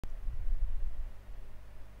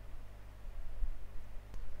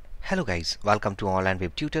Hello guys, welcome to Online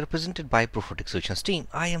Web Tutor presented by Profotech Solutions team.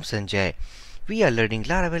 I am Sanjay. We are learning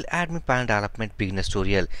Laravel Admin Panel Development Beginners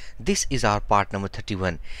tutorial. This is our part number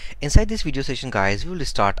 31. Inside this video session guys, we will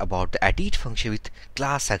start about the edit function with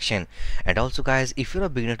class section. And also guys, if you're a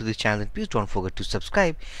beginner to this channel, then please don't forget to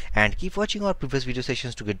subscribe and keep watching our previous video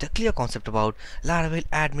sessions to get the clear concept about Laravel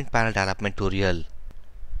Admin Panel Development tutorial.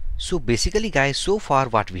 So basically guys, so far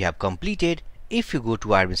what we have completed, if you go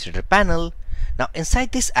to Administrator panel, now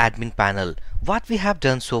inside this admin panel, what we have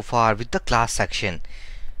done so far with the class section,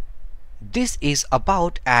 this is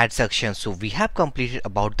about add section. So we have completed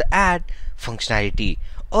about the add functionality.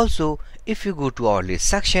 Also, if you go to our list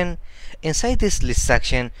section, inside this list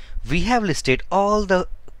section, we have listed all the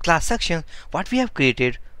class sections what we have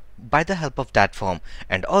created by the help of that form.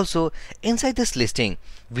 And also inside this listing,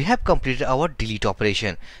 we have completed our delete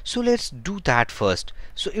operation. So let's do that first.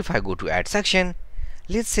 So if I go to add section,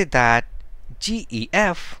 let's say that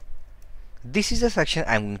GEF, this is the section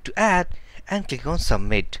I'm going to add, and click on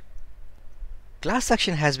submit. Class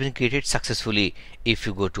section has been created successfully. If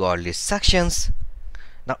you go to our list sections,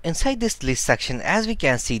 now inside this list section, as we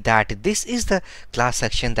can see that this is the class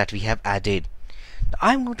section that we have added. Now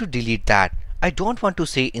I'm going to delete that. I don't want to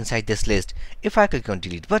say inside this list. If I click on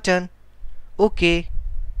delete button, okay,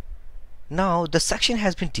 now the section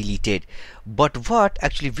has been deleted. But what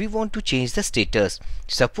actually we want to change the status.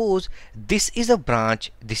 Suppose this is a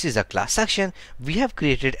branch, this is a class section we have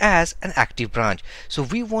created as an active branch, so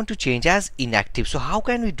we want to change as inactive. So how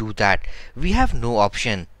can we do that? We have no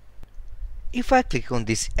option. If I click on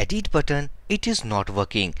this edit button, it is not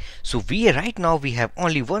working. So right now we have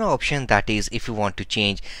only one option, that is if you want to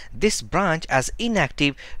change this branch as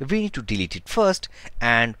inactive, we need to delete it first,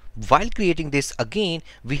 and while creating this again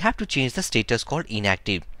we have to change the status called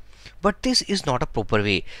inactive. But this is not a proper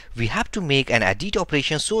way. We have to make an edit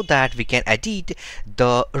operation so that we can edit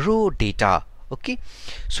the row data. Okay,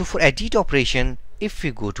 so for edit operation, if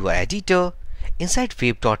we go to our editor inside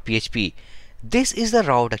web.php, this is the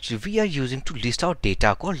route actually we are using to list out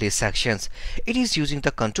data called list sections. It is using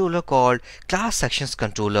the controller called class sections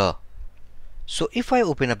controller. So if I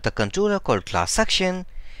open up the controller called class section,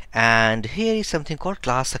 and here is something called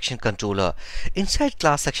class section controller. Inside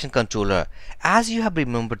class section controller, as you have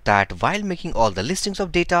remembered that while making all the listings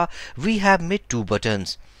of data, we have made two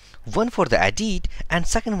buttons. One for the edit and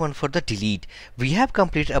second one for the delete. We have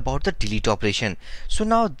completed about the delete operation. So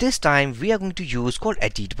now this time we are going to use called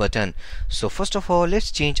edit button. So first of all,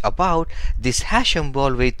 let's change about this hash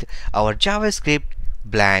symbol with our JavaScript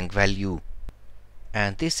blank value.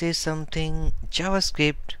 And this is something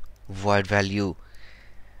JavaScript void value.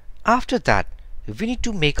 After that, we need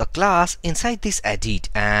to make a class inside this edit,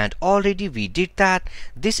 and already we did that.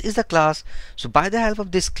 This is the class. So by the help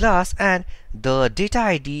of this class and the data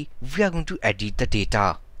ID, we are going to edit the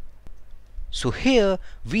data. So here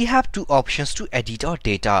we have two options to edit our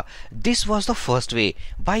data. This was the first way,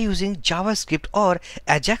 by using JavaScript or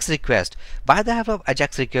AJAX request. By the help of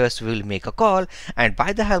AJAX request, we will make a call, and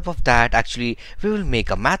by the help of that actually we will make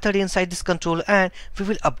a method inside this control, and we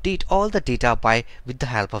will update all the data with the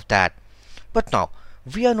help of that. But now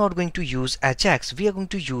we are not going to use AJAX, we are going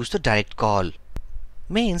to use the direct call,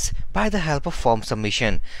 means by the help of form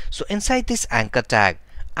submission. So inside this anchor tag,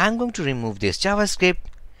 I'm going to remove this JavaScript,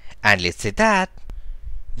 and let's say that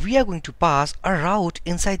we are going to pass a route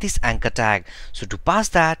inside this anchor tag. So to pass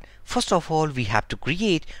that, first of all we have to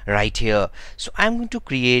create right here. So I'm going to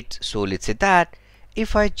create, so let's say that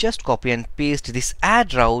if I just copy and paste this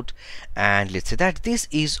add route, and let's say that this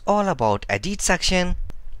is all about edit section.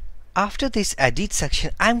 After this edit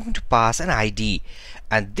section, I'm going to pass an ID,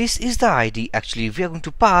 and this is the ID actually we are going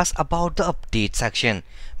to pass about the update section,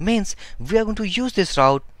 means we are going to use this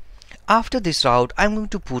route. After this route, I'm going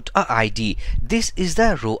to put a ID. This is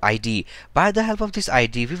the row ID. By the help of this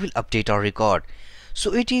ID, we will update our record.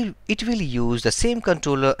 So it will use the same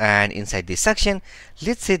controller, and inside this section,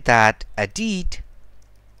 let's say that edit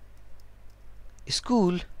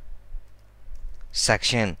school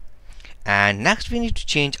section. And next we need to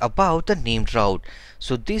change about the named route.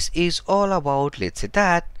 So this is all about, let's say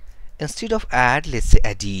that instead of add, let's say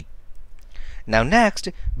edit. Now next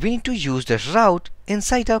we need to use the route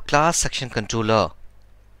inside our class section controller.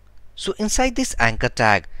 So inside this anchor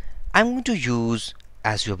tag, I'm going to use,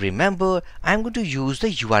 as you remember, I'm going to use the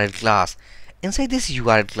URL class. Inside this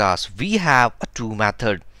URL class we have a to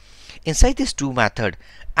method. Inside this to method,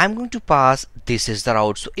 I'm going to pass, this is the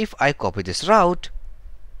route. So if I copy this route,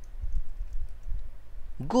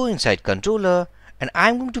 go inside controller, and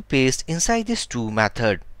I'm going to paste inside this to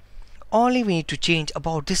method. Only we need to change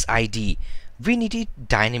about this ID. We need it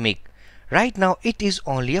dynamic. Right now it is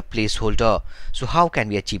only a placeholder. So how can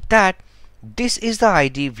we achieve that? This is the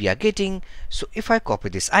ID we are getting. So if I copy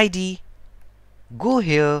this ID, go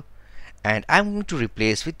here, and I'm going to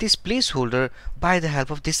replace with this placeholder by the help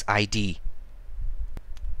of this ID.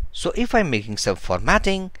 So if I'm making some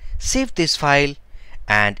formatting, save this file,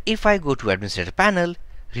 and if I go to administrator panel,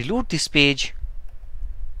 reload this page,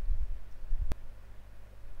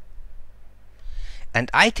 and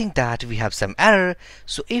I think that we have some error.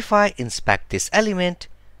 So if I inspect this element,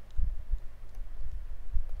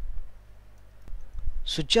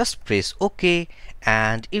 so just press OK,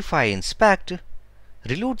 and if I inspect,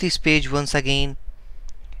 reload this page once again.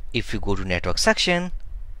 If you go to network section,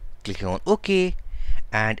 clicking on OK,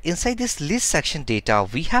 and inside this list section data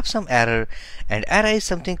we have some error, and error is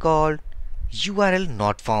something called URL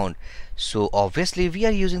not found. So obviously we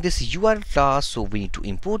are using this URL class, so we need to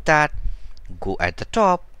import that. Go at the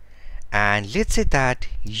top, and let's say that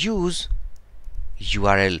use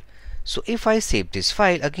URL. So if I save this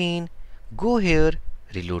file again, go here,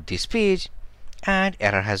 reload this page, and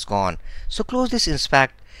error has gone. So close this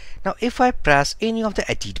inspect. Now if I press any of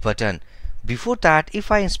the edit button, before that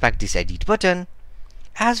if I inspect this edit button,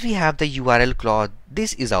 as we have the URL clause,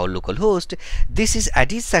 this is our local host, this is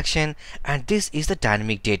edit section, and this is the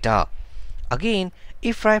dynamic data. Again,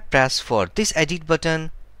 if I press for this edit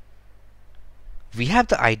button, we have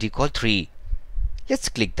the ID called 3. Let's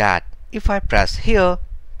click that. If I press here,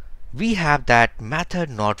 we have that method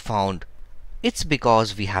not found. It's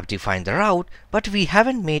because we have defined the route, but we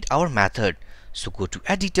haven't made our method. So go to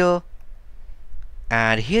editor,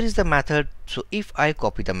 and here is the method. So if I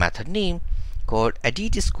copy the method name called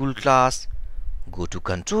edit school class, go to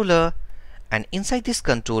controller, and inside this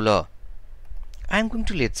controller I'm going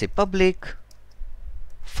to, let's say, public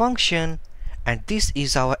function, and this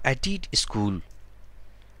is our edit school.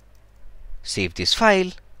 Save this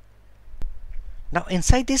file. Now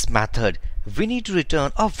inside this method we need to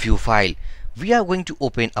return a view file. We are going to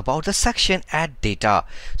open about the section add data.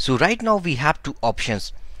 So right now we have two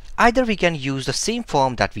options. Either we can use the same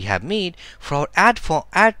form that we have made for our add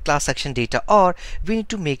class section data, or we need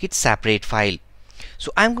to make it separate file.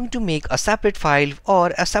 So I'm going to make a separate file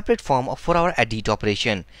or a separate form for our edit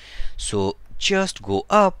operation. So just go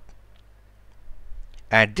up,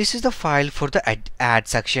 and this is the file for the add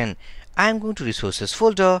section. I'm going to resources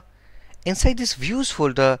folder. Inside this views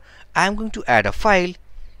folder I'm going to add a file,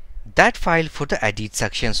 that file for the edit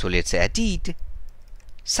section. So let's say edit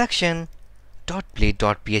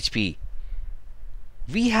section.play.php.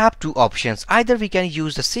 We have two options. Either we can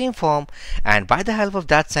use the same form, and by the help of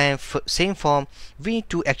that same form we need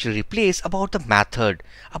to actually replace about the method,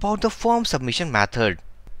 about the form submission method,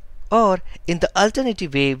 or in the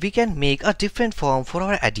alternative way we can make a different form for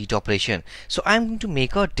our edit operation. So I'm going to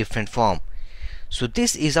make a different form. So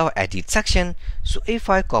this is our edit section. So if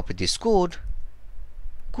I copy this code,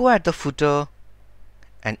 go at the footer,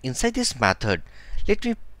 and inside this method let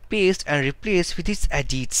me paste and replace with this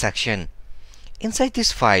edit section. Inside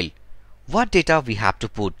this file, what data we have to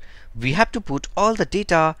put? We have to put all the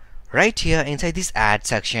data right here inside this add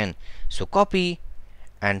section. So copy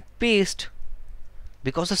and paste,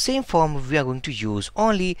 because the same form we are going to use,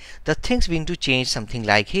 only the things we need to change something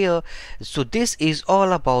like here. So this is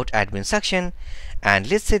all about admin section, and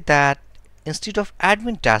let's say that instead of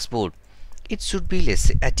admin dashboard it should be, let's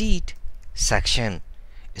say, edit section.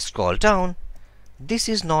 Scroll down, this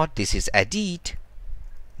is not, this is edit,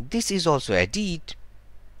 this is also edit.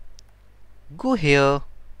 Go here.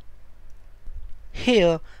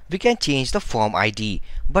 Here we can change the form ID,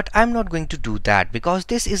 but I'm not going to do that because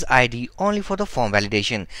this is ID only for the form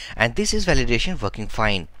validation, and this is validation working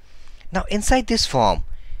fine. Now inside this form,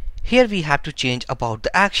 here we have to change about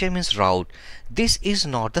the action means route. This is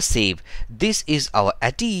not the save, this is our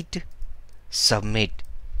edit submit.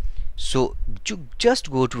 So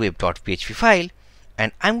just go to web.php file,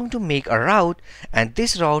 and I'm going to make a route, and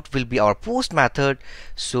this route will be our post method.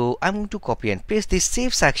 So I'm going to copy and paste this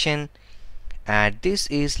save section, and this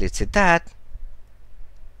is, let's say that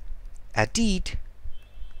edit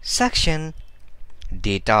section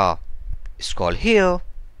data. Scroll here,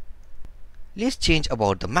 let's change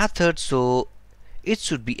about the method. So it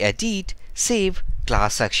should be edit save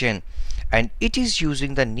class section, and it is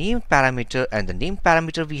using the name parameter, and the name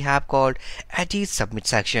parameter we have called edit submit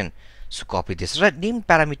section. So copy this name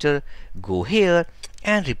parameter, go here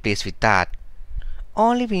and replace with that.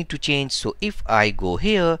 Only we need to change. So if I go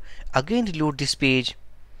here again, reload this page,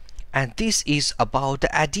 and this is about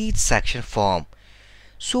the edit section form.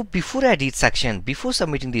 So before edit section, before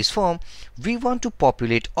submitting this form, we want to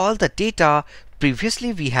populate all the data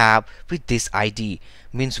previously we have with this ID,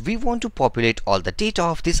 means we want to populate all the data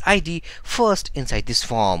of this ID first inside this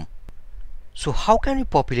form. So how can we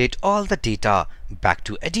populate all the data? Back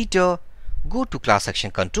to editor, go to class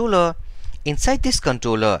action controller. Inside this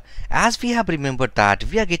controller, as we have remembered that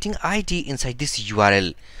we are getting ID inside this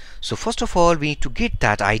URL. So first of all we need to get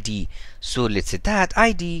that ID. So let's say that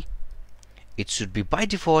ID, it should be by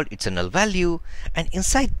default, it's a null value, and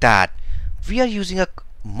inside that we are using a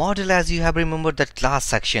model, as you have remembered that class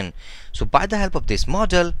section. So by the help of this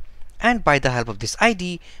model and by the help of this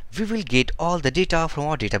ID, we will get all the data from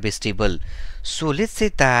our database table. So let's say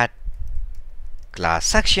that class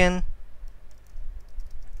section,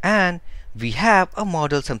 and we have a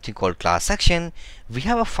model, something called class section. We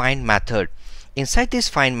have a find method. Inside this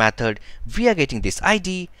find method we are getting this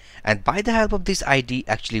ID, and by the help of this ID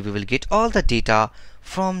actually we will get all the data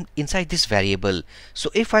from inside this variable. So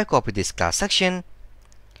if I copy this class section,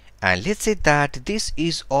 and let's say that this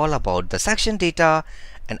is all about the section data,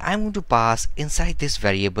 and I'm going to pass inside this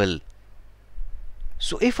variable.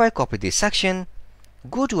 So if I copy this section,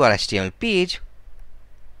 go to our HTML page,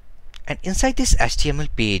 and inside this HTML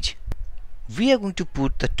page we are going to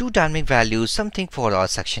put the two dynamic values, something for our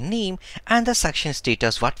section name and the section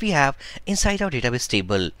status what we have inside our database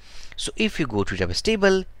table. So if you go to database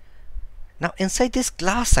table, now inside this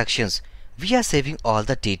class sections we are saving all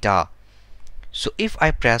the data. So if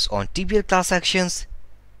I press on TBL class sections,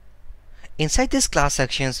 inside this class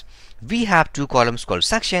sections we have two columns called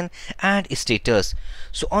section and status.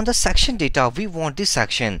 So on the section data we want this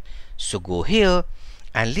section. So go here,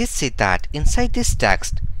 and let's say that inside this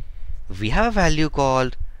text we have a value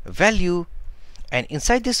called value, and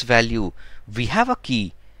inside this value we have a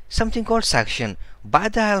key, something called section. By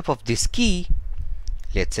the help of this key,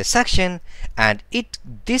 let's say section, and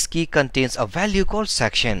this key contains a value called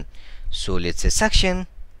section. So let's say section,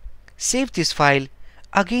 save this file,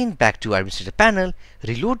 again back to administrator panel,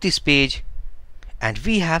 reload this page, and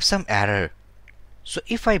we have some error. So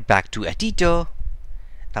if I back to editor,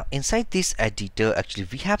 now inside this editor actually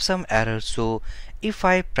we have some error. So if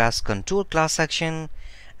I press control class section,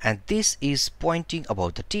 and this is pointing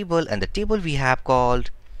about the table, and the table we have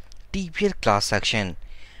called TBL class section,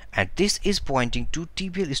 and this is pointing to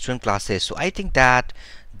TBL student classes. So I think that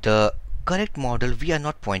the correct model, we are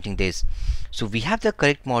not pointing this. So we have the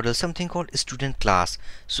correct model, something called student class.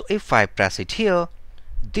 So if I press it here,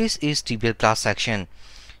 this is TBL class section.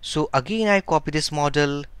 So again I copy this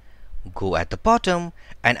model, go at the bottom,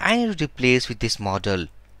 and I need to replace with this model.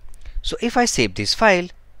 So if I save this file,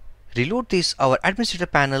 reload this our administrator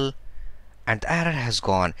panel, and the error has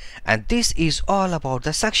gone. And this is all about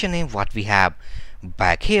the section name what we have.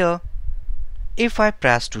 Back here, if I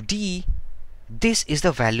press to D, this is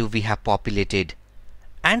the value we have populated.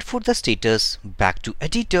 And for the status, back to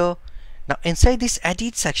editor. Now inside this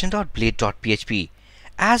edit section.blade.php,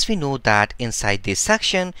 as we know that inside this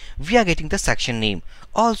section we are getting the section name.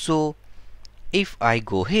 Also if I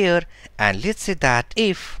go here, and let's say that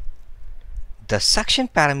if the section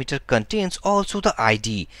parameter contains also the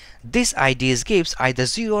ID, this ID gives either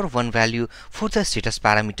 0 or 1 value for the status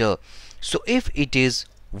parameter. So if it is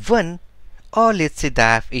 1, or let's say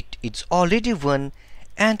that it's already 1,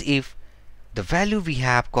 and if the value we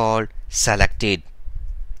have called selected,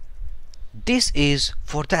 this is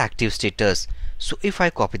for the active status. So if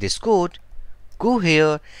I copy this code, go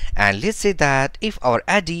here, and let's say that if our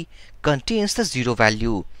ID contains the 0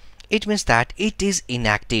 value, it means that it is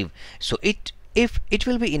inactive. So if it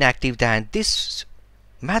will be inactive, then this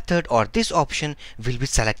method or this option will be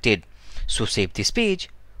selected. So save this page,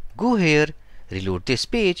 go here, reload this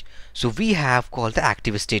page. So we have called the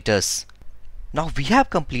active status. Now we have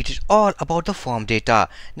completed all about the form data.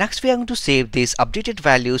 Next we are going to save this updated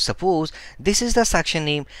value. Suppose this is the section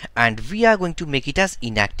name and we are going to make it as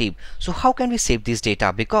inactive. So how can we save this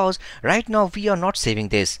data? Because right now we are not saving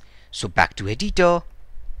this. So back to editor.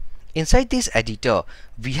 Inside this editor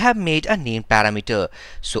we have made a name parameter.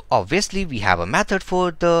 So obviously we have a method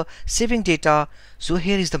for the saving data. So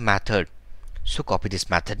here is the method. So copy this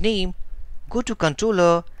method name, go to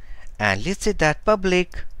controller, and let's say that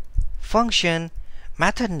public function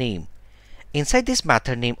method name. Inside this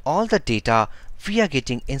method name all the data we are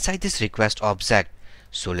getting inside this request object.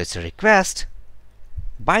 So let's say request.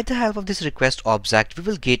 By the help of this request object we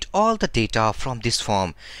will get all the data from this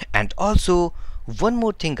form. And also one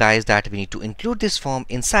more thing guys, that we need to include this form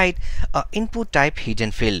inside a input type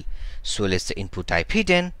hidden field. So let's say input type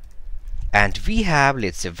hidden, and we have,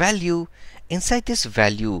 let's say, value. Inside this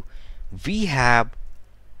value we have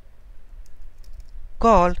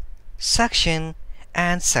called section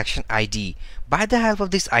and section ID. By the help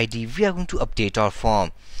of this ID we are going to update our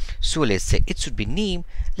form. So let's say it should be name.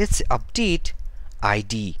 Let's say update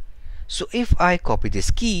ID. So if I copy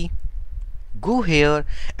this key, go here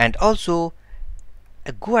and also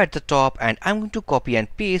go at the top, and I'm going to copy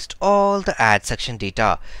and paste all the add section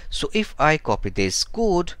data. So if I copy this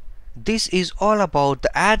code, this is all about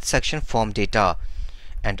the add section form data,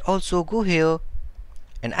 and also go here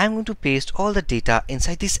and I'm going to paste all the data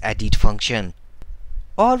inside this edit function.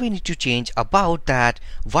 All we need to change about that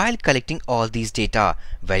while collecting all these data,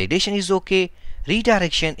 validation is okay,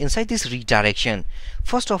 redirection, inside this redirection,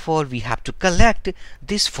 first of all we have to collect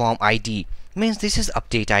this form ID, means this is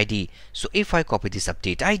update ID. So if I copy this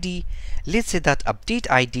update ID, let's say that update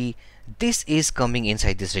ID, this is coming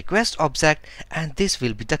inside this request object and this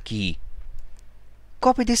will be the key.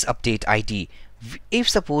 Copy this update ID. If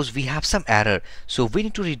suppose we have some error, so we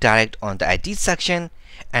need to redirect on the edit section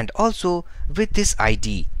and also with this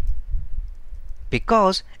ID,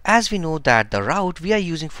 because as we know that the route we are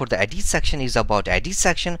using for the edit section is about edit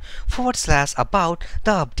section / about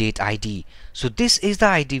the update ID. So this is the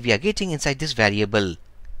ID we are getting inside this variable.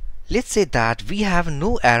 Let's say that we have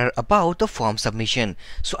no error about the form submission.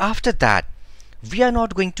 So after that, we are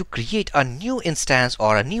not going to create a new instance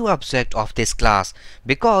or a new object of this class,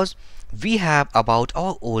 because we have about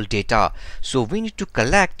our old data. So we need to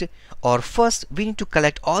collect, or first we need to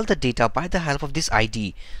collect all the data by the help of this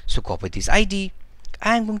ID. So copy this ID,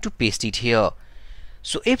 I am going to paste it here.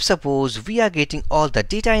 So if suppose we are getting all the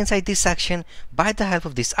data inside this section by the help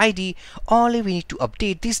of this ID, only we need to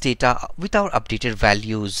update this data with our updated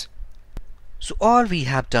values. So all we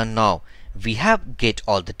have done now, we have get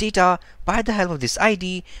all the data by the help of this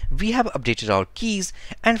ID, we have updated our keys,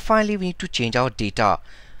 and finally we need to change our data.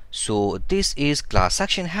 So this is class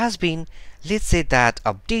section has been, let's say that,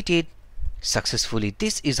 updated successfully.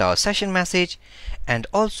 This is our session message, and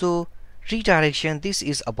also redirection, this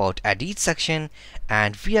is about edit section,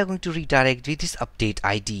 and we are going to redirect with this update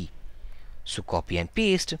ID. So copy and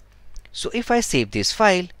paste. So if I save this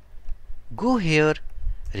file, go here,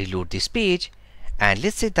 reload this page, and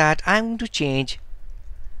let's say that I'm going to change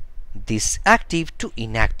this active to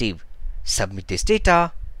inactive, submit this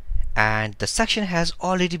data, and the section has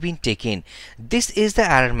already been taken. This is the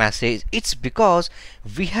error message. It's because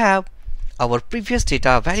we have our previous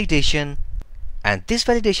data validation, and this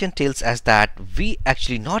validation tells us that we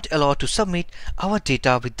actually not allowed to submit our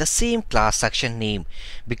data with the same class section name,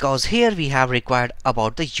 because here we have required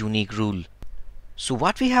about the unique rule. So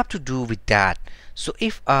what we have to do with that, so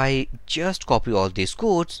if I just copy all these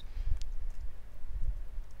codes,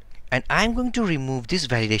 and I'm going to remove this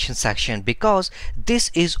validation section, because this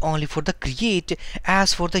is only for the create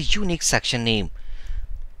as for the unique section name.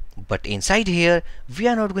 But inside here we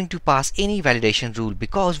are not going to pass any validation rule,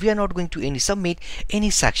 because we are not going to submit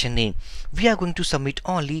any section name. We are going to submit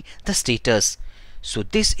only the status. So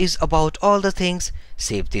this is about all the things.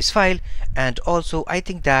 Save this file, and also I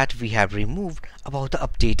think that we have removed about the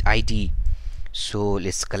update ID. So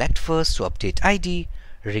let's collect first. So update ID,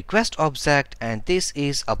 request object, and this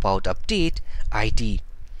is about update ID.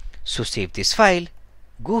 So save this file,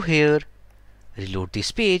 go here, reload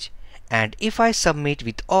this page, and if I submit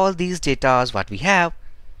with all these data what we have,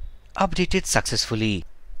 updated successfully.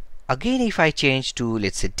 Again if I change to,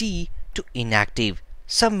 let's say, D to inactive,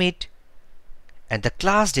 submit, and the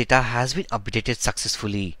class data has been updated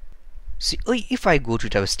successfully. See, if I go to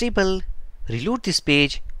database table, reload this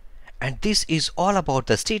page, and this is all about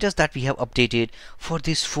the status that we have updated for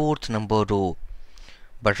this 4th number row.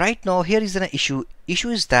 But right now here is an issue. Issue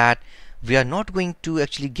is that we are not going to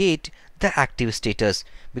actually get the active status,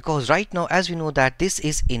 because right now as we know that this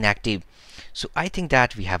is inactive. So I think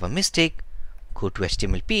that we have a mistake. Go to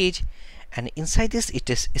HTML page, and inside this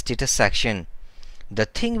status section, the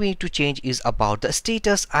thing we need to change is about the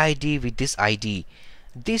status ID with this ID.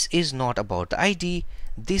 This is not about the ID,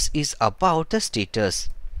 this is about the status.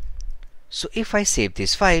 So if I save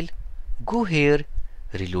this file, go here,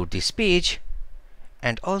 reload this page,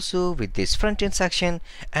 and also with this front end section,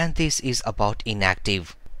 and this is about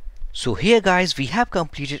inactive. So here guys, we have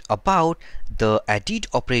completed about the edit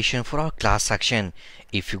operation for our class section.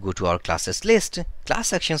 If you go to our classes list, class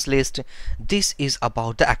sections list, this is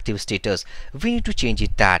about the active status. We need to change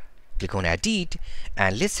it that. Click on edit,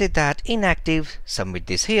 and let's say that inactive, submit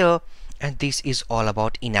this here, and this is all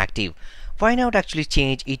about inactive. Why not actually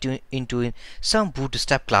change it into some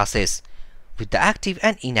bootstrap classes? With the active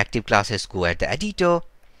and inactive classes, go at the editor,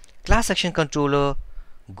 class section controller,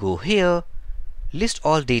 go here, list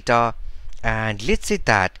all data, and let's say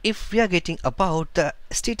that if we are getting about the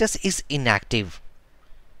status is inactive,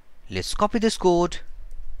 let's copy this code,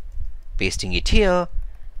 pasting it here.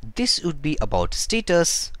 This would be about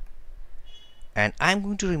status, and I'm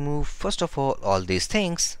going to remove first of all these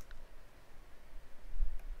things.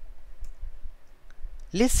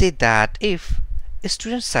 Let's say that if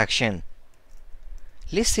student section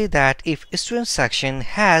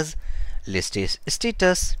has list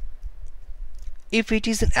status, if it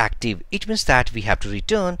is inactive, it means that we have to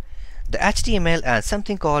return the HTML and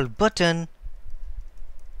something called button.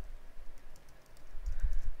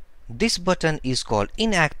 This button is called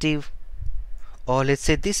inactive, or let's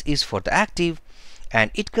say this is for the active,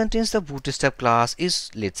 and it contains the bootstrap class is,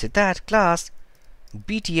 let's say that class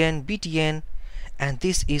btn, and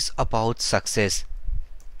this is about success.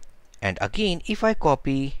 And again, if I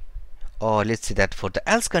copy, or let's say that for the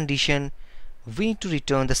else condition, we need to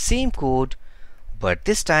return the same code, but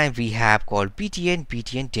this time we have called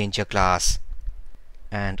btn danger class,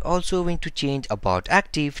 and also we need to change about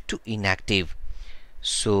active to inactive.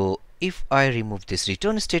 So if I remove this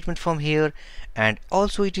return statement from here, and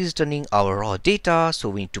also it is returning our raw data, so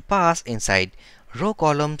we need to pass inside row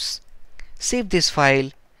columns. Save this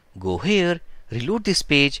file, go here, reload this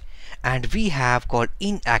page, and we have called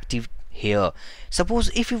inactive here. Suppose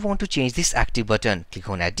if you want to change this active button, click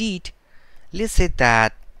on edit, let's say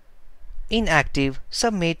that inactive,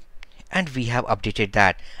 submit, and we have updated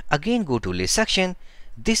that. Again, go to list section.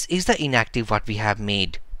 This is the inactive what we have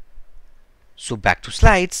made. So back to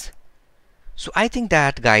slides. So I think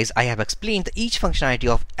that, guys, I have explained each functionality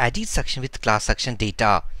of edit section with class section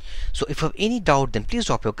data. So if you have any doubt, then please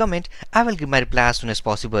drop your comment. I will give my reply as soon as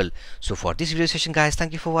possible. So for this video session, guys,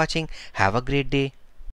 thank you for watching. Have a great day.